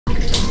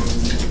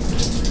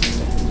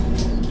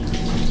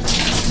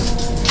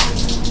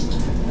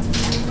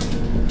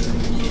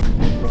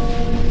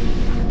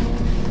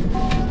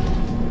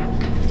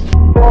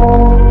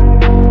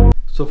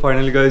So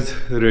finally guys,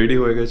 ready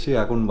হয়ে গেছি,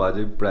 এখন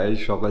বাজে প্রায়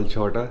সকাল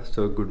 6টা।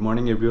 So good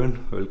morning everyone,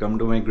 welcome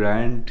to my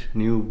grand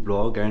new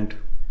vlog and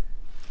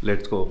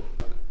let's go.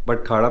 But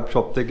খারাপ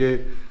সব থেকে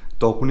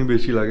তখনই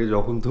বেশি লাগে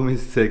যখন তুমি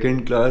সেকেন্ড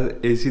ক্লাস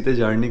এসিতে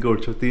জার্নি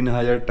করছো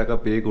 3000 টাকা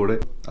পে করে,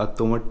 আর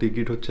তোমার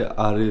টিকিট হচ্ছে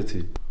আরএসি।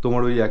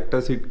 তোমার ওই একটা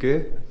সিটকে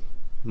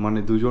মানে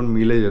দুজন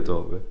মিলে যেতে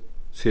হবে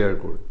শেয়ার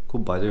করে।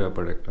 খুব বাজে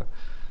ব্যাপার একটা।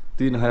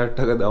 3000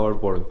 টাকা দেওয়ার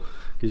পরেও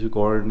কিছু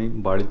করার নেই,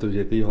 বাড়ি তো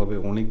যেতেই হবে।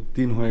 অনেক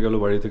দিন হয়ে গেল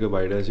বাড়ি থেকে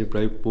বাইরে আছি,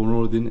 প্রায়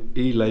 15 দিন।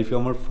 এই লাইফে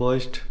আমার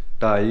ফার্স্ট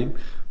টাইম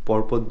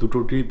পরপর দুটো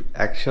ট্রিপ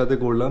একসাথে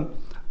করলাম,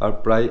 আর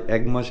প্রায়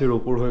 1 মাসের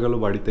ওপর হয়ে গেল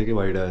বাড়ি থেকে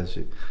বাইরে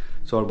আছি।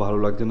 সো আর ভালো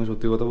লাগছে না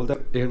সত্যি কথা বলতে।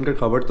 এখানকার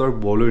খাবার তো আর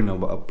বলোই না,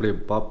 বাপরে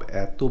বাপ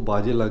এত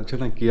বাজে লাগছে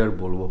না, কি আর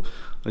বলবো।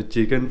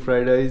 চিকেন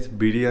ফ্রাইড রাইস,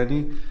 বিরিয়ানি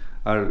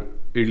আর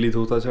ইডলি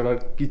ধোসা ছাড়া আর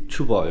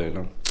কিচ্ছু পাওয়া যায়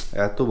না,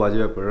 এত বাজে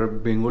ব্যাপার। আর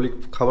বেঙ্গলি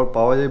খাবার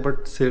পাওয়া যায় বাট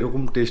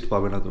সেরকম টেস্ট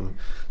পাবে না তুমি।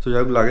 সো যাই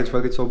হোক, লাগেজ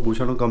ফ্যাগেজ সব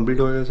গুছানো কমপ্লিট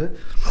হয়ে গেছে।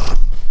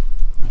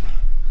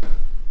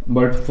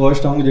 বাট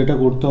ফার্স্ট আমাকে যেটা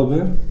করতে হবে,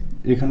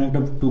 এখানে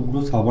একটা টুকরো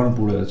সাবান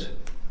পড়ে আছে।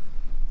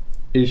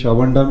 এই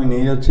সাবানটা আমি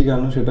নিয়ে যাচ্ছি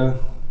কেন সেটা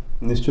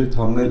নিশ্চয়ই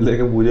থাম্বনেল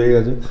দেখে বুঝেই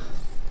গেছে।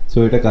 সো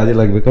এটা কাজে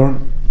লাগবে, কারণ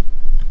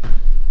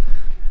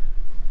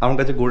আমার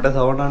কাছে গোটা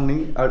সাবান আর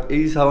নেই, আর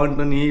এই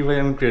সাবানটা নিয়েই ভাই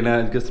আমি ট্রেনে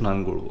আজকে স্নান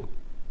করবো।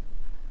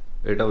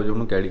 এটা ওই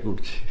জন্য ক্যারি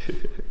করছি।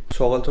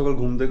 সকাল সকাল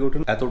ঘুম থেকে উঠে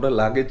এতটা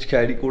লাগেজ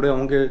ক্যারি করে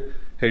আমাকে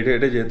হেঁটে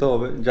হেঁটে যেতে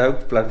হবে। যাই হোক,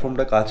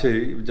 প্ল্যাটফর্মটা কাছেই,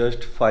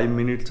 just 5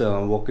 minutes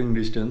walking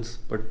distance,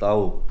 but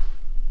তাও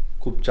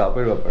খুব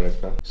চাপের ব্যাপার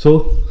একটা। সো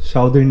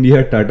সাউথ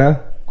ইন্ডিয়ার টাটা,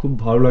 খুব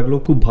ভালো লাগলো,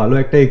 খুব ভালো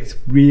একটা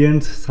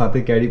এক্সপিরিয়েন্স সাথে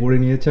ক্যারি করে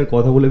নিয়েছে। আর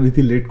কথা বলে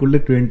বেশি লেট করলে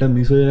ট্রেনটা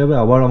মিস হয়ে যাবে,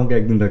 আবার আমাকে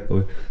একদিন থাকতে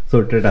হবে। So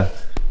tata.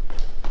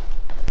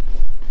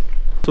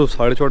 তো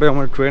 6:30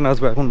 আমার ট্রেন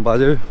আসবে, এখন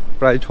বাজে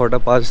প্রায় 6টা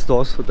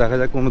 5-10। দেখা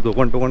যাক কোনো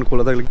দোকান টোকান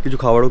খোলা থাকলে কিছু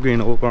খাবারও কিনে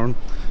নেবো, কারণ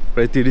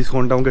প্রায় 30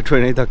 ঘন্টা আমাকে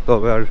ট্রেনেই থাকতে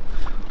হবে। আর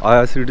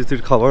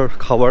আইআরসিটিসির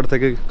খাবার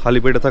থেকে খালি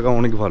পেটে থাকা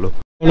অনেক ভালো।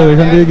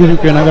 এখান থেকে কিছু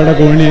কেনাকাটা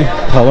করে নিই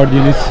খাবার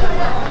জিনিস।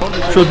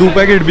 সো 2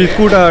 প্যাকেট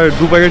বিস্কুট আর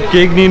 2 প্যাকেট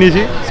কেক নিয়ে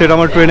নিয়েছি, সেটা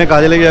আমার ট্রেনে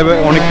কাজে লেগে যাবে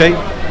অনেকটাই।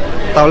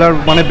 তাহলে আর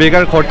মানে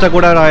বেকার খরচা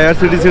করে আর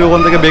আইআরসিটিসির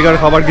ওখান থেকে বেকার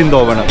খাবার কিনতে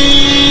হবে না।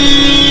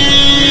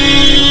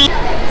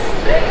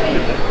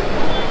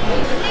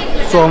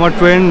 সো আমার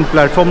ট্রেন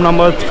প্ল্যাটফর্ম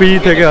নাম্বার 3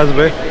 থেকে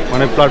আসবে,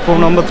 মানে প্ল্যাটফর্ম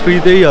নাম্বার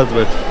 3তেই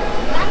আসবে।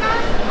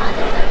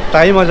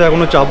 টাইম আছে,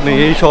 এখনও চাপ নেই।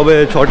 এই সবে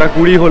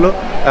 6:20 হলো,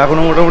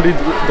 এখনও মোটামুটি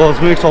 10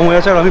 মিনিট সময়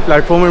আছে, আর আমি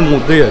প্ল্যাটফর্মের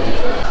মধ্যেই আছি।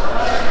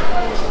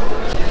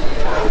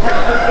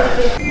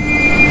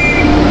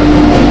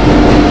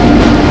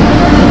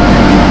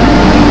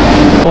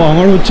 ও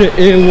আমার হচ্ছে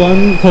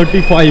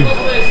A135,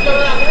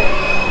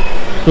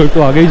 তো একটু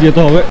আগেই যেতে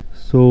হবে।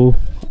 সো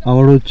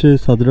আমার হচ্ছে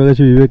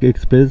সাঁতরাগাছি বিবেক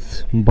এক্সপ্রেস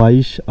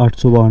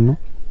 22-852,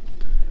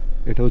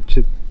 এটা হচ্ছে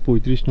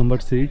 35 নম্বর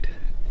সিট।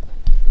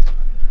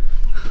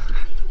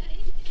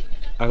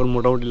 এখন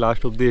মোটামুটি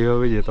লাস্ট অব্দি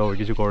এভাবে যেতে হবে,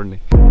 কিছু করার নেই।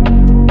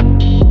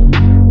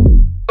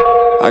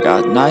 I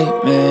got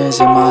nightmares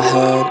in my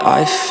head,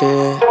 I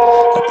fear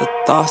that the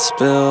thoughts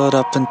build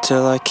up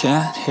until I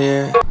can't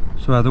hear.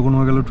 So এতক্ষণ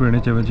হয়ে গেল ট্রেনে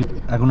চেপেছি,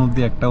 এখন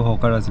অবধি একটাও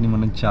হকার আসেনি,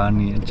 মানে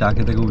চা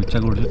খেতে খুব ইচ্ছা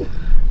করছে।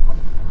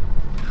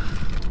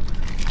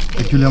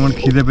 অ্যাকচুয়ালি আমার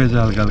খিদে পেয়েছে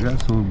হালকা হালকা।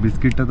 সো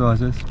বিস্কিটটা তো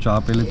আছে, চা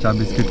পেলে চা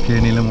বিস্কিট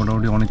খেয়ে নিলে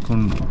মোটামুটি অনেকক্ষণ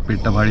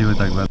পেটটা ভারী হয়ে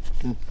থাকবে।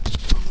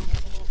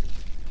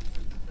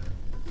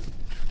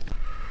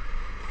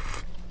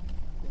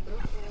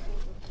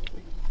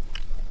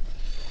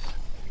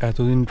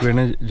 এতদিন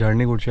ট্রেনে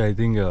জার্নি করছি, আই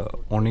থিঙ্ক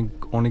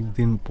অনেক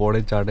দিন পরে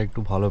চাটা একটু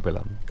ভালো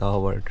পেলাম, তাও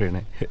আবার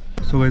ট্রেনে।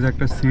 সো গাইস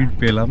একটা সিট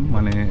পেলাম,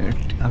 মানে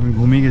আমি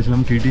ঘুমিয়ে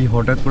গেছিলাম। টিটি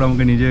হঠাৎ করে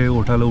আমাকে নিজে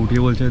ওঠালো,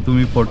 উঠিয়ে বলছে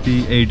তুমি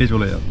 48-এ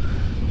চলে যাও।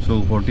 সো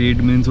 48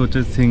 মিনস হচ্ছে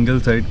সিঙ্গেল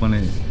সাইড, মানে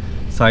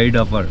সাইড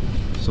আপার।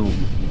 সো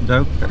যাই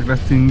হোক, একটা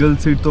সিঙ্গেল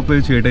সিট তো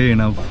পেয়েছি, এটাই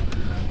এনাফ।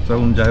 তো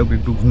এখন যাই হোক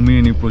একটু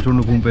ঘুমিয়ে নিই, প্রচণ্ড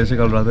ঘুম পেয়েছে,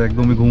 কাল রাতে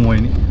একদমই ঘুম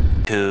হয়নি।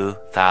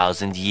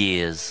 2000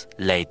 years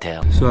later.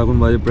 সো এখন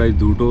বাজে প্রায়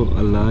 2টো,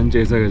 আর লাঞ্চ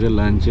এসে গেছে।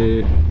 লাঞ্চে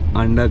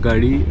আন্ডা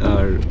কারি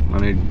আর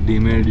মানে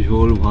ডিমের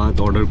ঝোল ভাত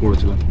অর্ডার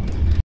করেছিলাম।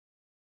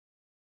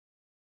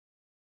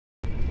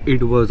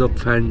 ইট ওয়াজ আ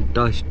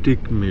ফ্যান্টাস্টিক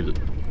মিল,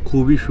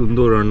 খুবই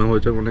সুন্দর রান্না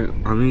হয়েছে। মানে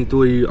আমি তো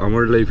এই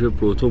আমার লাইফে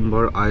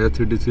প্রথমবার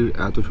আইআরসিটিসির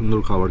এত সুন্দর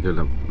খাবার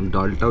খেলাম,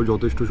 ডালটাও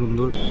যথেষ্ট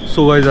সুন্দর।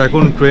 সো গাইস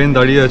এখন ট্রেন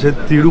দাঁড়িয়ে আছে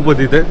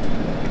তিরুপতিতে।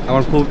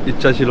 আমার খুব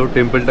ইচ্ছা ছিল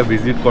টেম্পলটা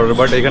ভিজিট করার,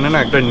 বাট এখানে না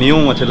একটা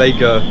নিয়ম আছে, লাইক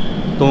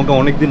তোমাকে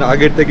অনেক দিন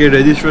আগের থেকে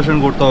রেজিস্ট্রেশন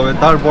করতে হবে,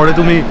 তারপরে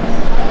তুমি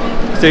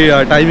সেই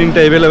টাইমিংটা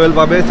অ্যাভেলেবেল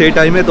পাবে, সেই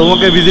টাইমে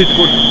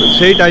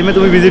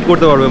তুমি ভিজিট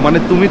করতে পারবে। মানে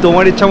তুমি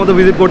তোমার ইচ্ছা মতো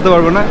ভিজিট করতে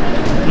পারবে না,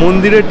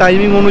 মন্দিরের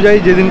টাইমিং অনুযায়ী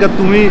যেদিনকার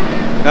তুমি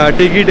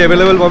টিকিট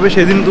অ্যাভেলেবেল পাবে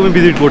সেদিন তুমি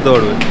ভিজিট করতে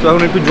পারবে। তো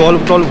এখন একটু জল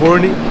ভরে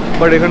নিই,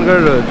 বাট এখানকার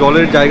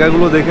জলের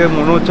জায়গাগুলো দেখে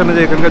মনে হচ্ছে না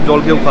যে এখানকার জল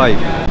কেউ খায়।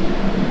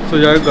 সো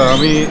যাই হোক,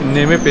 আমি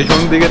নেমে পেছন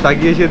দিকে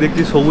তাকিয়েছি,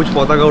 দেখছি সবুজ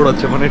পতাকা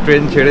উড়াচ্ছে, মানে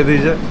ট্রেন ছেড়ে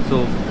দিয়েছে। সো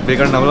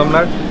বেকার নামলাম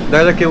না,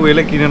 দেখা যাক কেউ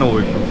এলে কিনে নেবো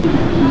একটু।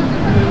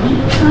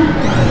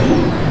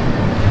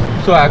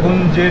 সো এখন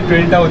যে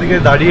ট্রেনটা ওদিকে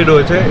দাঁড়িয়ে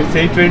রয়েছে,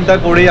 সেই ট্রেনটা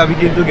করেই আমি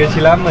কিন্তু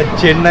গেছিলাম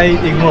Chennai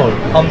ignore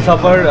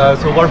Humsafar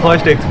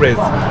superfast express.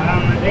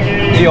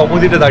 এই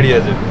অপোজিটে দাঁড়িয়ে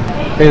আছে।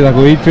 এই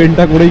দেখো এই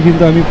ট্রেনটা করেই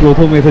কিন্তু আমি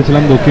প্রথম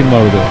এসেছিলাম দক্ষিণ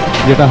ভারতে,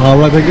 যেটা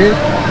হাওড়া থেকে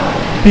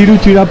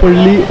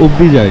তিরুচিরাপল্লী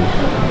অবধি যায়।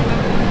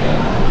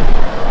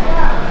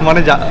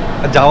 মানে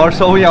যাওয়ার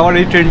সময় আমার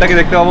এই ট্রেনটাকে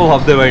দেখতে পাবো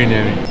ভাবতে পারিনি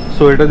আমি।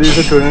 সো এটা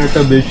দিয়েছে ট্রেনের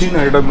একটা বেসিন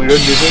আর একটা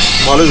মিরর দিয়েছে,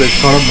 ভালো বেশ,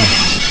 খারাপ না।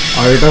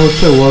 আর এটা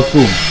হচ্ছে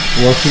ওয়াশরুম,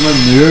 ওয়াশরুমের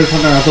মিরর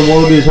এখানে এত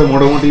বড় দিয়েছে,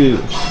 মোটামুটি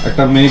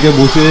একটা মেয়েকে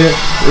বসিয়ে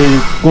এই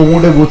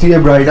কোমরে বসিয়ে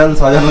ব্রাইডাল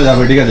সাজানো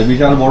যাবে, ঠিক আছে,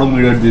 বিশাল বড়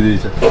মিরর দিয়ে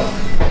দিয়েছে,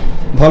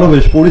 ভালো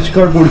বেশ,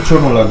 পরিষ্কার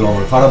পরিচ্ছন্ন লাগলো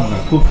আমার, খারাপ না,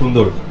 খুব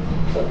সুন্দর।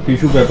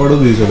 টিস্যু পেপারও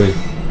দিয়েছে ভাই,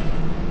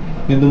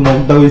 কিন্তু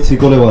মুখটা ওই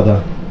শিকলে বাঁধা।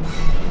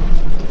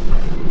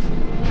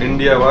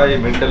 ইন্ডিয়া ভাই,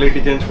 মেন্টালিটি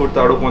চেঞ্জ করতে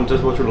আরও 50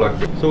 বছর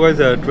লাগবে। সো গাইস,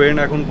 ট্রেন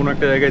এখন কোনো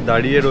একটা জায়গায়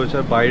দাঁড়িয়ে রয়েছে,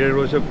 আর বাইরে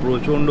রয়েছে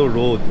প্রচণ্ড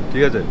রোদ,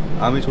 ঠিক আছে।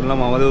 আমি শুনলাম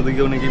আমাদের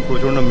ওদিকেও নাকি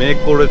প্রচণ্ড মেঘ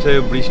করেছে,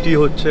 বৃষ্টি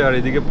হচ্ছে, আর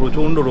এদিকে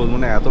প্রচণ্ড রোদ,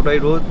 মানে এতটাই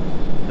রোদ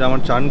যে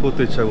আমার চান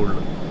করতে ইচ্ছা করলো,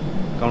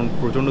 কারণ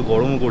প্রচণ্ড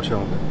গরমও করছে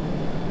আমাকে।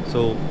 সো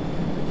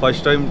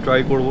ফার্স্ট টাইম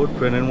ট্রাই করবো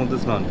ট্রেনের মধ্যে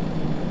স্নান,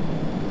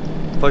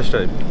 ফার্স্ট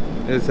টাইম।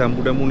 এই শ্যাম্পু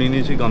ট্যাম্পু নিয়ে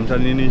নিয়েছি, গামছা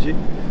নিয়ে নিয়েছি,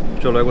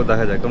 চলো একবার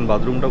দেখা যায়, কারণ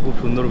বাথরুমটা খুব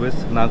সুন্দর, বেশ,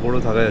 না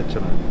করেও থাকা যাচ্ছে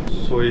না।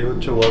 সো এই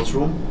হচ্ছে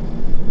ওয়াশরুম।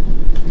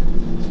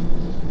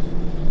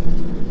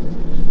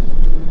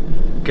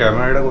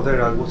 ক্যামেরাটা কোথায়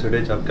রাখবো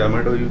সেটাই চাপ,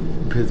 ক্যামেরাটা ওই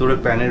ভেতরে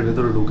প্যানের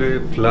ভেতরে ঢুকে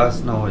ফ্ল্যাশ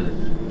না হয়ে যায়,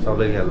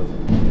 তাহলে গেল।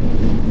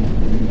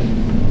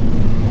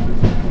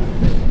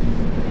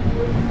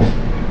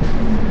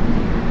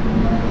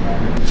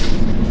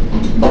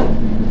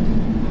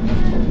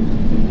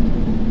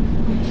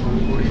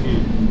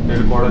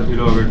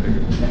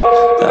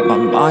 That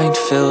my mind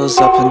fills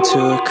up into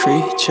a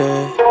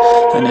creature,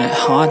 and it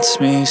haunts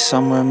me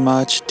somewhere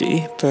much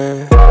deeper.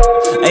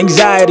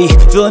 Anxiety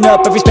filling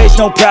up every space,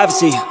 no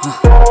privacy.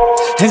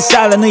 And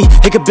silently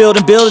it could build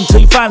and build until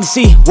you finally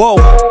see. Whoa,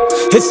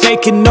 it's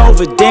taking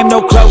over, damn, no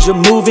closure,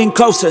 moving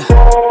closer.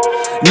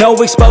 No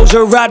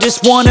exposure, I just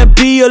wanna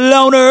be a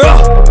loner.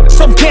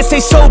 Some can't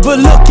stay sober,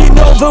 looking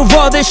over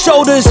all their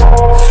shoulders,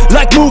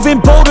 like moving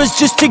boulders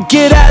just to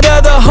get out of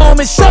the home.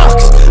 It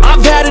sucks,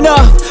 I've had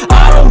enough,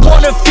 I don't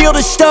wanna feel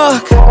the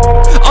stuck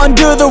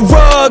under the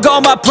rug,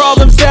 all my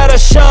problems that I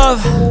shove.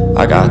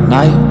 I got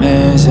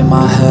nightmares in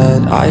my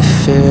head, I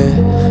fear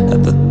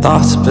that the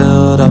thoughts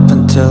build up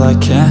until I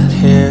can't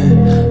hear,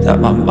 that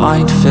my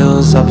mind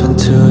fills up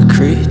into a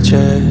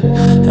creature,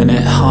 and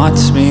it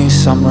haunts me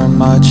somewhere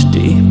much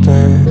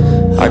deeper.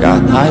 I got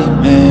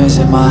nightmares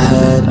in my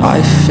head, I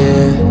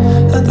fear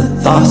that the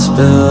thoughts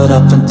build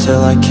up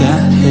until I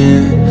can't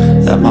hear,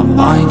 that my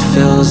mind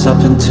fills up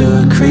into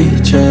a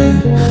creature,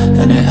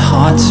 and it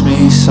haunts me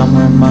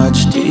somewhere much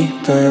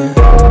deeper.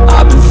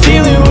 I've been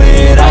feeling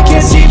weird, I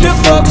can't seem to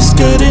focus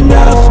good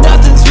enough,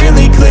 nothing's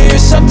really clear,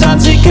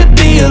 sometimes it could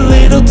be a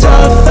little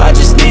tough, I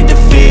just need to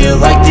feel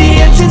like the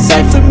end's in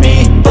sight for me,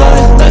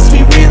 but let's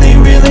be really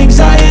real,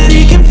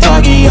 anxiety can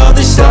foggy all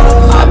this stuff.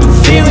 I've been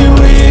feeling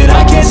weird,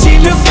 I can't seem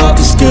to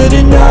focus good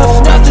enough,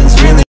 nothing's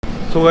really.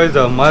 So guys,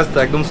 must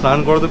একদম স্নান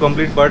করা তো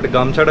complete, but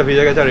গামছাটা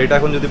ভিজে গেছে, আর এটা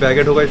এখন যদি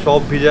ব্যাগে ঢোকায় সব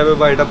ভিজে যাবে,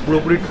 বা এটা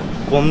পুরোপুরি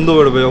গন্ধ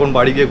বেরোবে যখন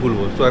বাড়ি গিয়ে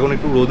খুলবো। তো এখন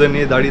একটু রোদে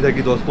নিয়ে দাঁড়িয়ে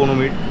থাকি 10-15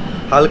 মিনিট,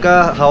 হালকা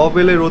হাওয়া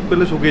পেলে, রোদ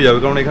পেলে শুকিয়ে যাবে,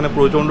 কারণ এখানে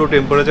প্রচণ্ড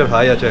টেম্পারেচার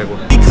হাই আছে এখন।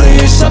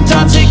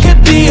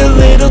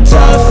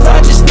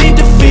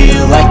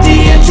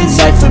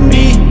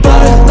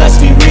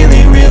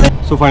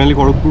 সো ফাইনালি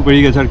খড়গপুর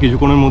বেরিয়ে গেছে, আর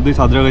কিছুক্ষণের মধ্যেই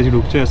সাঁতরাগাছি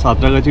ঢুকছে।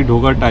 সাঁতরাগাছি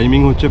ঢোকার টাইমিং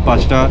হচ্ছে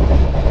 5টা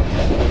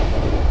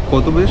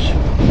কত, বেশ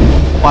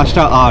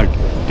 5টা 8,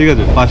 ঠিক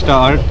আছে, 5টা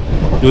 8।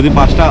 যদি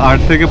 5টা 8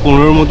 থেকে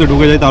 15-র মধ্যে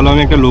ঢুকে যায়, তাহলে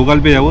আমি একটা লোকাল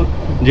পেয়ে যাবো,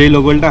 যেই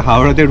লোকালটা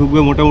হাওড়াতে ঢুকবে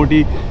মোটামুটি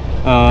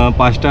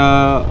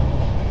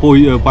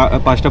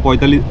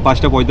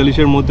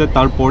 5:45-5:45-এর মধ্যে।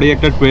 তারপরেই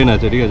একটা ট্রেন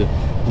আছে, ঠিক আছে,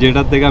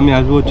 যেটার থেকে আমি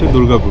আসবো হচ্ছে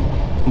দুর্গাপুর।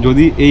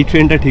 যদি এই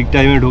ট্রেনটা ঠিক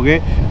টাইমে ঢোকে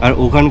আর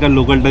ওখানকার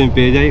লোকালটা আমি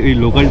পেয়ে যাই, ওই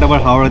লোকালটা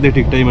আবার হাওড়াতে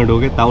ঠিক টাইমে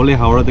ঢোকে, তাহলে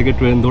হাওড়া থেকে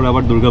ট্রেন ধরে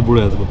আবার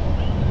দুর্গাপুরে আসবো।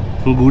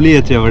 গুলিয়ে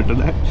যাচ্ছে ব্যাপারটা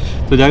না।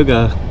 তো যাই হোক,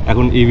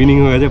 এখন ইভিনিং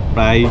হয়ে গেছে,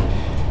 প্রায়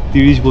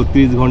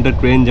 30-32 ঘন্টা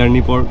ট্রেন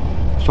জার্নি পর,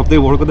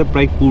 সবথেকে বড় কথা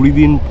প্রায় 20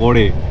 দিন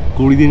পরে,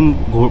 20 দিন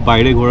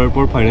বাইরে ঘোরার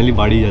পর ফাইনালি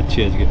বাড়ি যাচ্ছি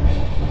আজকে,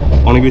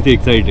 অনেক বেশি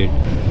এক্সাইটেড।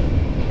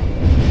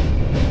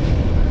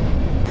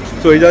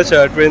 তো এই যাচ্ছে,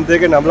 ট্রেন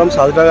থেকে নামলাম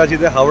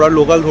সাঁতরাগাছিতে, হাওড়ার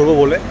লোকাল ধরবো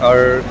বলে, আর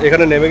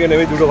এখানে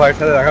নেমে দুটো ভাইয়ের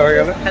সাথে দেখা হয়ে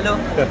গেল। হ্যালো,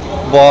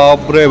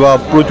 বাপরে বাপ,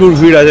 প্রচুর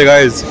ভিড় আছে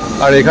গাইজ,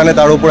 আর এখানে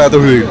তার উপর এত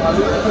ভিড়,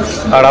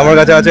 আর আমার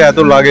কাছে আছে এত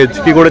লাগেজ,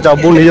 কি করে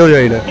চাপবো নিজেও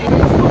যাই না।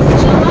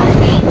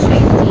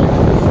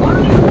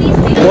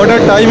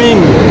 ওটার টাইমিং,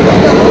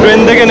 ট্রেন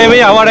থেকে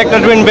নেমেই আবার একটা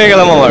ট্রেন পেয়ে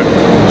গেলাম আমার,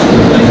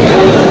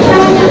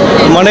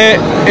 মানে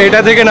এটা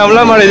থেকে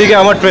নামলাম আর এদিকে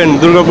আমার ট্রেন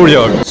দুর্গাপুর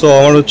যাওয়ার। সো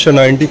আমার হচ্ছে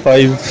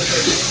 95,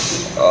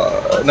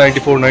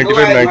 94,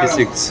 95,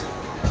 96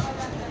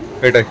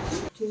 এটাই।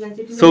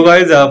 সো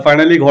গাইজ,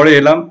 ফাইনালি ঘরে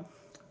এলাম,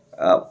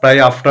 প্রায়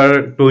আফটার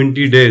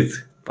 20 days,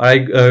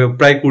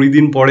 প্রায় 20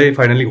 দিন পরে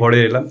ফাইনালি ঘরে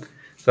এলাম।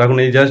 সো এখন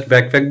এই জাস্ট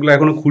ব্যাকপ্যাকগুলো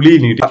এখনো খুলিই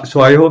নি। সো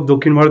আই হোপ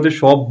দক্ষিণ ভারতের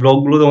সব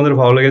ব্লগগুলো তোমাদের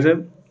ভালো লেগেছে।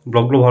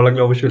 ব্লগগুলো ভালো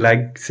লাগলে অবশ্যই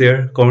লাইক, শেয়ার,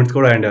 কমেন্টস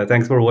করো, and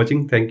thanks for watching.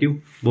 Thank you,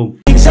 broom.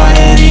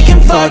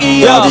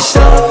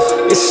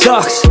 It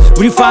sucks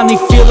when you finally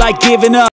feel like giving up.